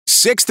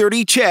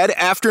6:30 CHED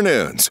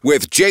Afternoons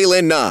with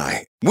Jaylen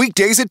Nye.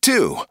 Weekdays at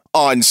 2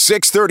 on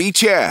 6:30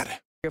 CHED.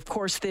 Of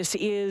course, this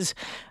is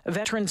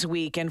Veterans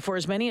Week, and for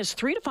as many as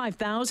 3,000 to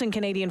 5,000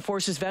 Canadian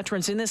Forces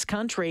veterans in this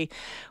country,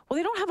 well,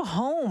 they don't have a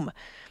home.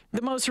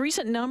 The most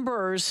recent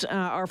numbers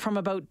are from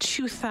about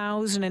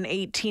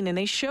 2018, and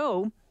they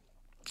show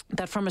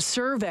that from a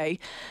survey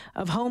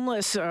of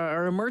homeless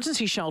or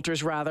emergency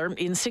shelters, rather,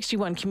 in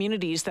 61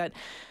 communities, that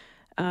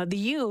the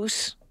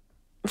youth,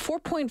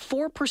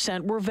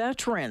 4.4% were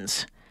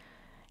veterans.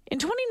 In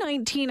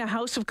 2019, a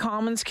House of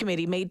Commons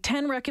committee made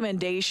 10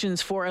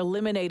 recommendations for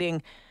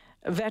eliminating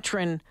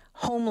veteran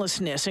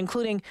homelessness,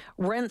 including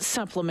rent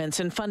supplements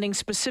and funding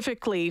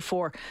specifically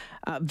for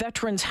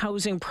veterans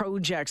housing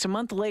projects. A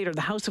month later,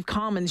 the House of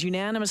Commons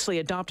unanimously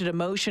adopted a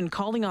motion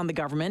calling on the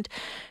government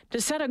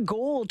to set a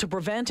goal to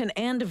prevent and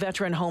end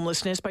veteran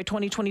homelessness by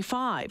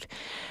 2025.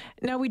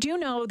 Now, we do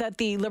know that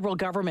the Liberal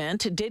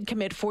government did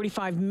commit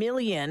 $45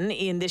 million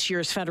in this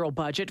year's federal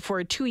budget for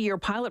a 2-year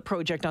pilot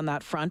project on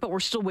that front, but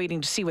we're still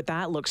waiting to see what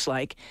that looks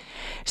like.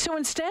 So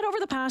instead, over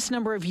the past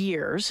number of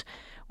years,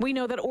 we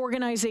know that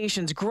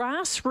organizations,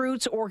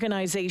 grassroots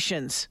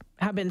organizations,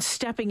 have been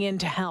stepping in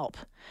to help,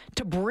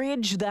 to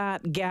bridge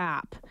that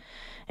gap,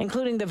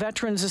 including the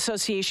Veterans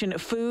Association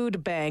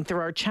Food Bank.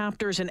 There are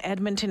chapters in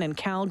Edmonton and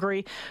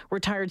Calgary.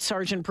 Retired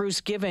Sergeant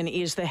Bruce Given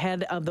is the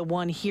head of the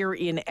one here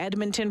in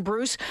Edmonton.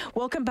 Bruce,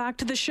 welcome back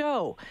to the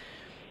show.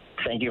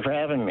 Thank you for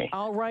having me.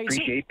 All right.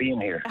 Appreciate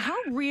being here. How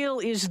real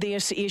is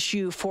this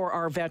issue for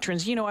our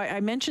veterans? You know,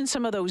 I mentioned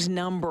some of those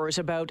numbers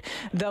about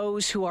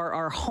those who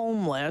are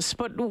homeless,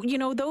 but, you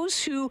know,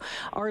 those who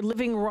are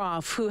living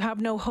rough, who have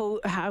no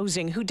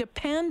housing, who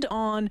depend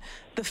on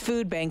the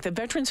food bank, the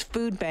Veterans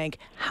Food Bank,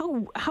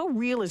 how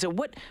real is it?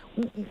 What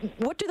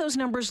do those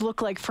numbers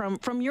look like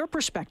from your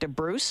perspective,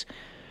 Bruce?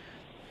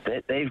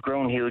 They've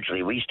grown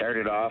hugely. We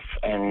started off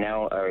and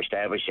now are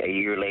established a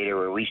year later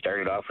where we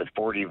started off with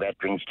 40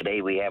 veterans.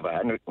 Today we have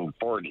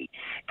 140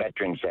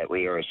 veterans that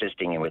we are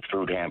assisting with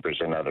food hampers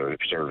and other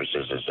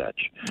services as such.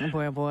 Oh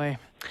boy, oh boy.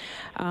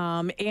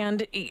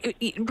 And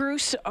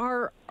Bruce,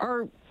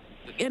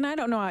 and I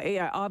don't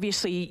know,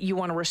 obviously you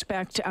want to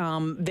respect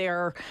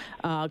their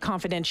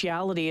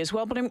confidentiality as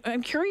well, but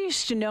I'm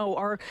curious to know,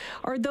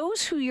 are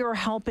those who you're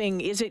helping,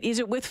 is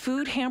it with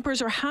food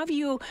hampers, or have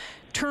you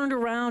turned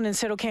around and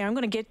said, okay, I'm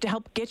going to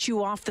help get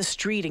you off the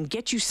street and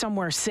get you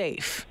somewhere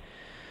safe?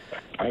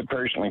 I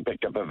personally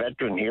picked up a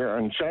veteran here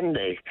on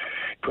Sunday,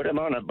 put him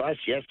on a bus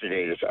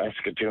yesterday to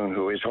Saskatoon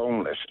who is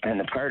homeless. And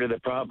the part of the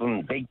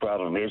problem, big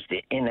problem, is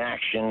the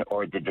inaction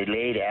or the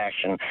delayed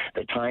action,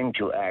 the time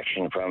to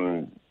action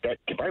from the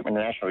Department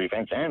of National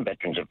Defense and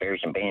Veterans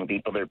Affairs and paying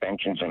people their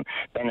pensions and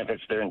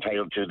benefits they're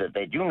entitled to that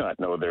they do not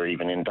know they're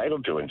even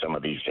entitled to in some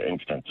of these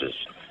instances.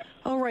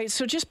 All right,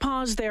 so just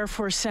pause there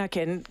for a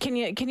second. Can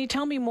you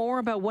tell me more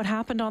about what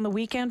happened on the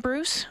weekend,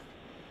 Bruce?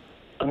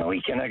 On the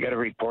weekend, I got a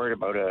report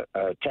about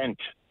a tent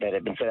that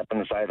had been set up on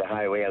the side of the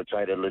highway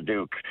outside of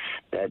Leduc,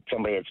 that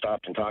somebody had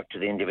stopped and talked to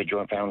the individual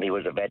and found he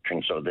was a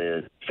veteran. So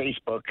the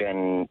Facebook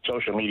and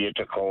social media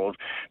took hold,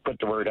 put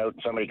the word out,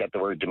 and somebody got the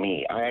word to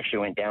me. I actually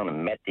went down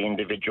and met the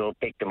individual,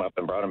 picked him up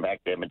and brought him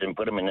back to Edmonton,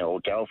 put him in a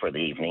hotel for the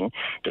evening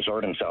to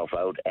sort himself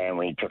out, and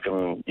we took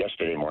him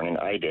yesterday morning,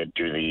 I did,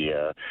 to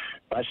the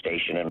bus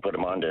station and put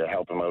him on to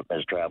help him out in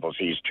his travels.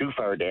 He's too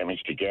far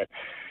damaged to get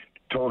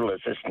total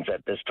assistance at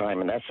this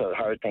time, and that's a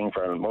hard thing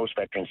for most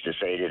veterans to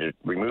say, to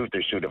remove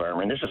their suit of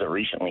armor. And this is a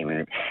recently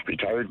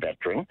retired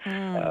veteran.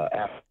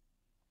 After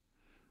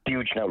a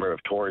huge number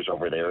of tours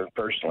over there,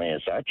 personally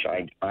as such.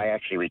 I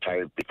actually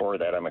retired before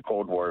that. I'm a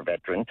Cold War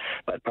veteran,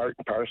 but part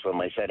and parcel of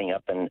my setting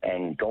up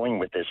and going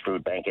with this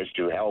food bank is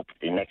to help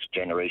the next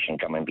generation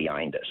coming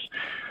behind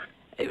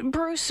us.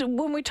 Bruce,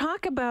 when we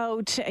talk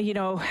about,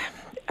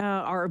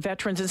 our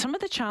veterans and some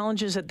of the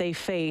challenges that they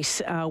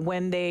face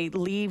when they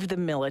leave the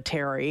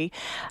military,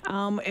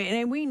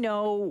 and we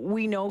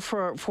know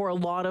for a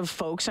lot of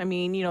folks, I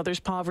mean, there's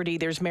poverty,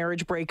 there's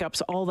marriage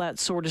breakups, all that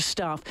sort of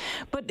stuff.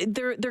 But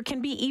there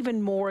can be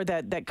even more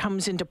that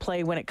comes into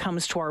play when it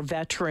comes to our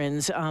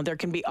veterans. There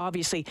can be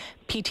obviously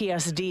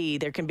PTSD,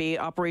 there can be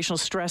operational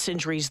stress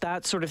injuries,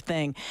 that sort of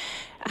thing.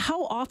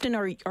 How often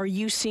are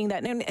you seeing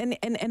that,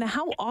 and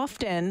how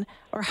often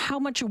or how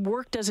much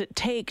work does it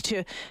take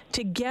to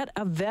get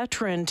a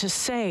veteran to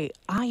say,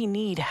 I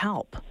need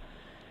help?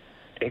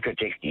 It could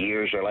take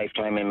years or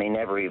lifetime. It may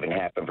never even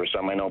happen for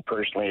some. I know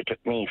personally it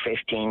took me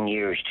 15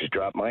 years to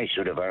drop my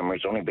suit of armor.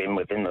 It's only been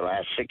within the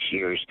last 6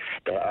 years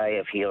that I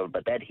have healed.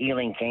 But that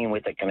healing came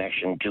with a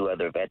connection to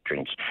other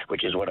veterans,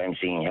 which is what I'm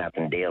seeing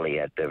happen daily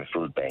at the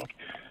food bank.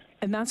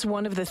 And that's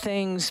one of the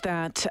things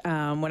that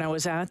when I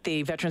was at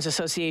the Veterans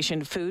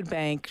Association Food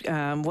Bank,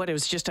 it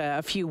was just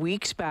a few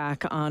weeks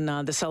back on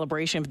the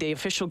celebration of the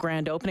official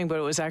grand opening, but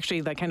it was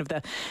actually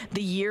the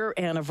year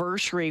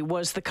anniversary,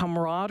 was the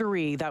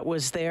camaraderie that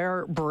was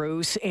there,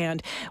 Bruce.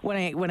 And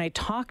when I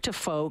talked to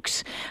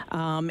folks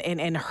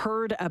and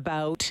heard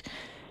about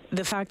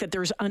the fact that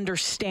there's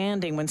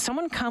understanding. When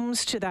someone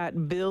comes to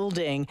that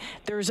building,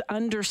 there's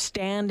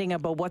understanding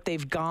about what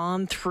they've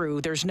gone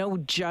through. There's no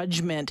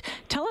judgment.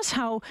 Tell us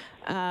how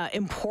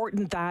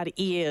important that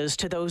is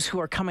to those who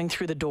are coming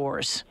through the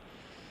doors.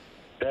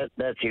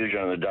 That's huge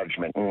on the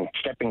judgment, and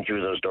stepping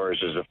through those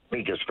doors is the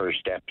biggest first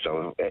step.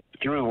 So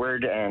through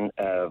word and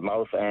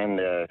mouth and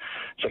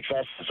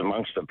successes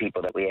amongst the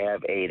people that we have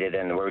aided,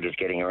 and the word is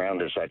getting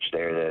around as such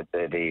there,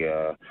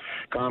 the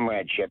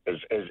comradeship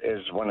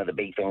is one of the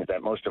big things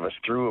that most of us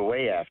threw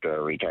away after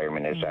our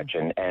retirement as such.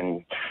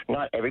 And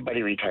not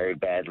everybody retired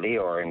badly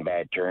or in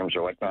bad terms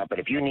or whatnot, but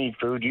if you need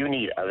food, you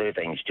need other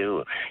things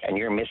too, and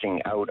you're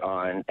missing out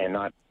on and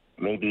not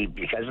maybe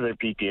because of their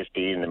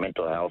PTSD and the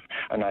mental health,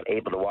 are not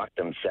able to walk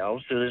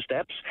themselves through the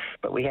steps.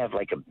 But we have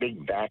like a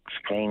big VAX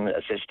claim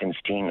assistance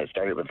team that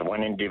started with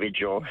one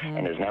individual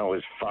and is now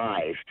with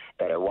 5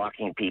 that are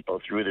walking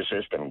people through the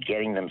system,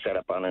 getting them set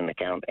up on an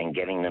account and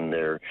getting them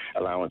their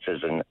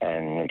allowances and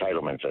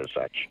entitlements as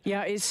such.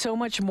 Yeah, it's so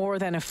much more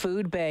than a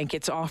food bank.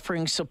 It's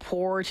offering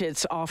support.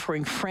 It's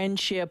offering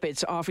friendship.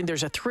 It's offering,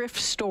 there's a thrift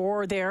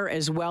store there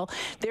as well.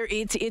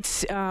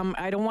 It's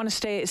I don't want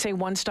to say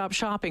one-stop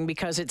shopping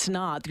because it's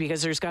not, because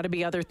there's got to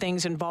be other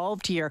things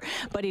involved here.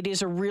 But it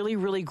is a really,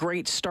 really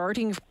great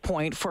starting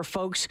point for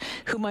folks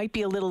who might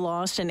be a little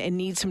lost and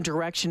need some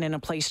direction and a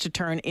place to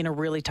turn in a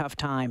really tough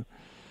time.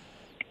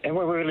 And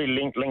we're really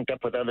linked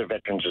up with other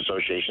veterans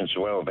associations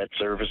as well. Vet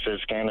Services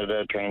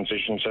Canada,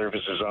 Transition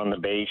Services on the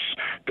base.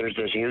 There's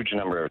this huge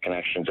number of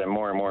connections, and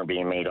more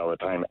being made all the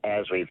time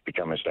as we've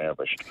become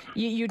established.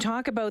 You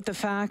talk about the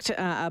fact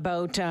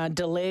about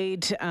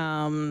delayed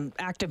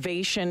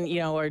activation,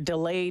 or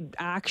delayed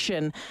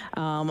action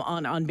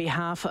on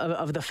behalf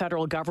of the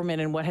federal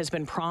government and what has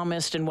been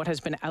promised and what has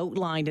been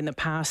outlined in the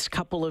past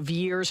couple of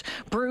years.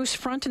 Bruce,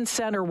 front and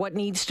center, what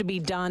needs to be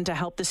done to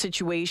help the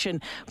situation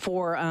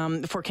for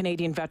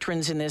Canadian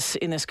veterans in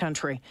this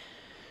country?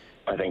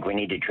 I think we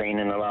need to train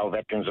and allow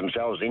veterans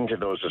themselves into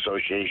those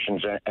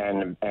associations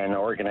and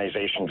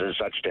organizations as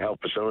such to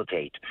help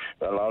facilitate.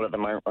 A lot of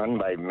them aren't run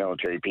by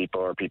military people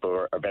or people who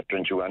are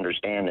veterans who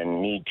understand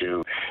and need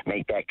to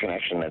make that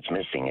connection that's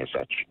missing as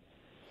such.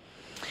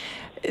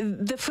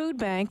 The food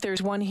bank,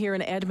 there's one here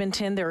in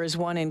Edmonton. There is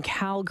one in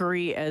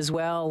Calgary as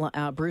well.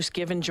 Bruce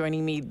Given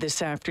joining me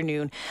this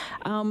afternoon.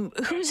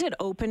 Who's it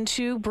open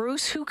to,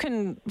 Bruce? Who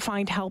can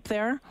find help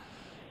there?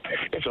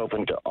 It's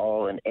open to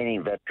all and any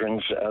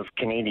veterans of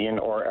Canadian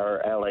or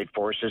our allied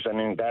forces,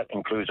 and that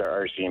includes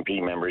our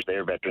RCMP members.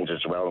 They're veterans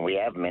as well, and we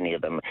have many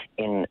of them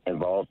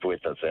involved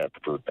with us at the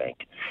food bank,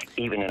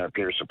 even in our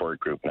peer support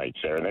group nights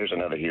there. And there's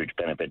another huge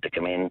benefit to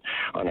come in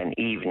on an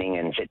evening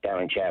and sit down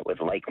and chat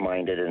with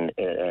like-minded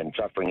and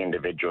suffering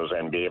individuals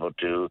and be able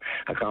to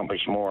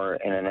accomplish more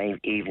in an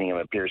evening of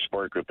a peer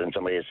support group than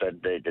somebody has said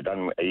they'd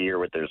done a year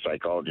with their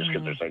psychologist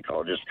because their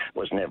psychologist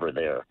was never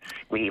there.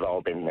 We've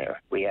all been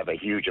there. We have a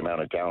huge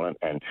amount of talent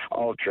and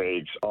all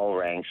trades, all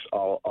ranks,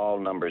 all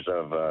numbers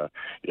of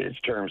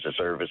terms of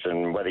service,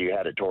 and whether you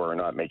had a tour or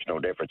not makes no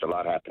difference. A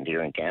lot happened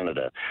here in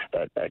Canada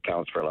that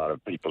accounts for a lot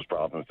of people's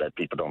problems that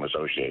people don't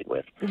associate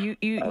with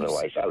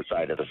otherwise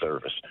outside of the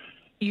service.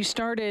 You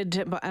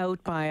started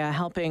out by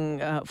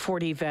helping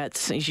 40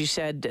 vets. As you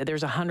said,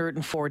 there's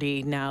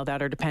 140 now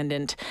that are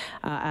dependent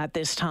at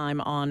this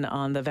time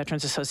on the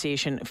Veterans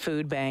Association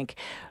Food Bank.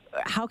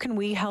 How can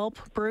we help,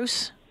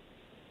 Bruce?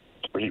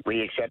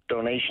 We accept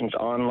donations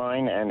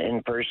online and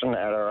in person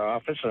at our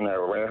office and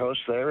our warehouse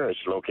there. It's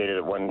located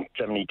at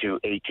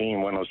 17218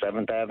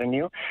 107th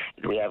Avenue.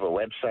 We have a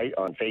website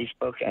on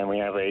Facebook, and we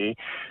have a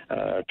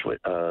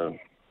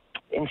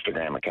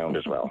Instagram account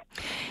as well.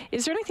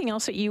 Is there anything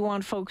else that you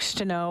want folks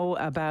to know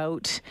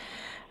about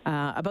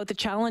the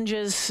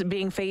challenges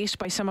being faced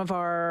by some of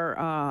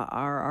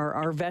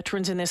our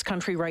veterans in this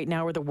country right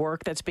now, or the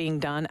work that's being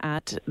done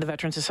at the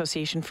Veterans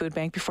Association Food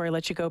Bank, before I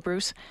let you go,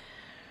 Bruce?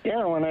 Yeah,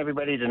 I want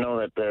everybody to know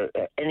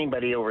that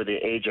anybody over the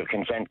age of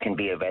consent can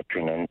be a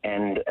veteran,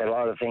 and a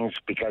lot of things,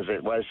 because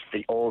it was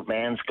the old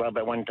man's club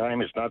at one time,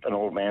 it's not an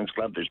old man's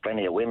club. There's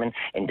plenty of women,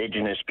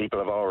 Indigenous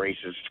people of all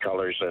races,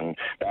 colors, and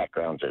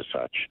backgrounds as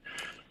such.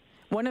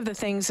 One of the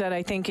things that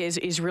I think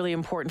is really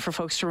important for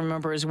folks to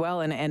remember as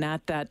well, and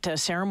at that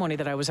ceremony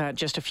that I was at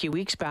just a few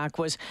weeks back,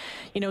 was,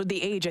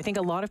 the age. I think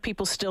a lot of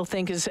people still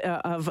think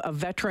of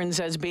veterans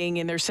as being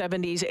in their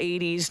 70s,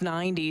 80s,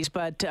 90s,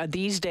 but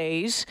these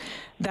days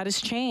that has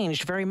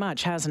changed very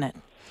much, hasn't it?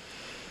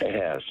 It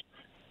has.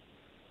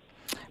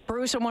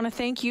 Bruce, I want to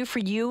thank you for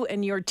you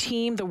and your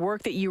team, the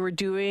work that you were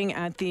doing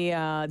at the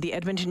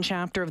Edmonton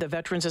Chapter of the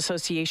Veterans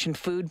Association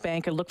Food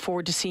Bank. I look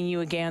forward to seeing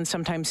you again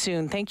sometime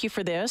soon. Thank you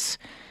for this.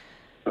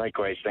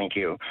 Likewise, thank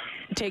you.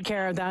 Take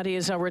care. That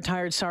is a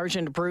retired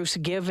Sergeant Bruce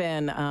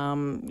Given,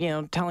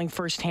 telling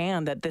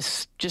firsthand that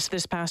this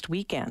past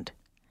weekend,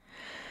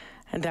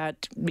 and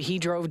that he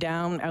drove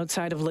down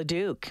outside of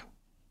Leduc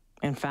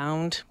and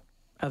found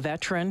a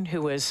veteran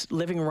who was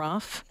living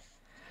rough,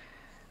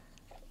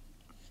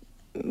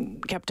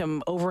 kept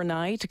him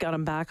overnight, got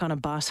him back on a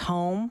bus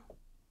home.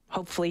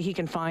 Hopefully he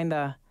can find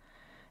the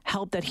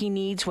help that he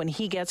needs when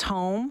he gets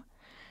home.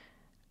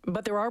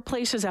 But there are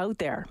places out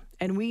there,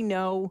 and we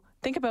know,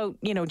 think about,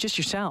 just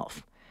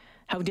yourself,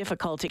 how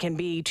difficult it can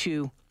be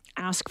to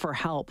ask for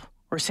help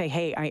or say,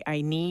 hey,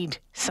 I need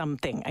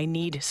something. I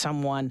need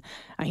someone.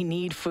 I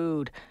need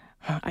food.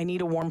 I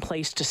need a warm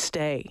place to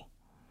stay.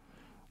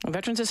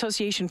 Veterans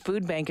Association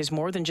Food Bank is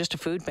more than just a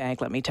food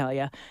bank, let me tell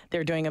you.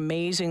 They're doing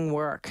amazing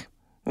work.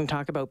 We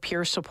talk about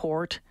peer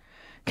support,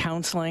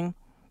 counseling,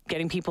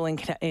 getting people in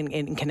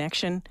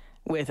connection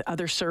with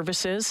other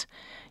services.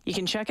 You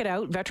can check it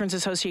out,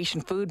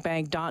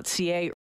 veteransassociationfoodbank.ca.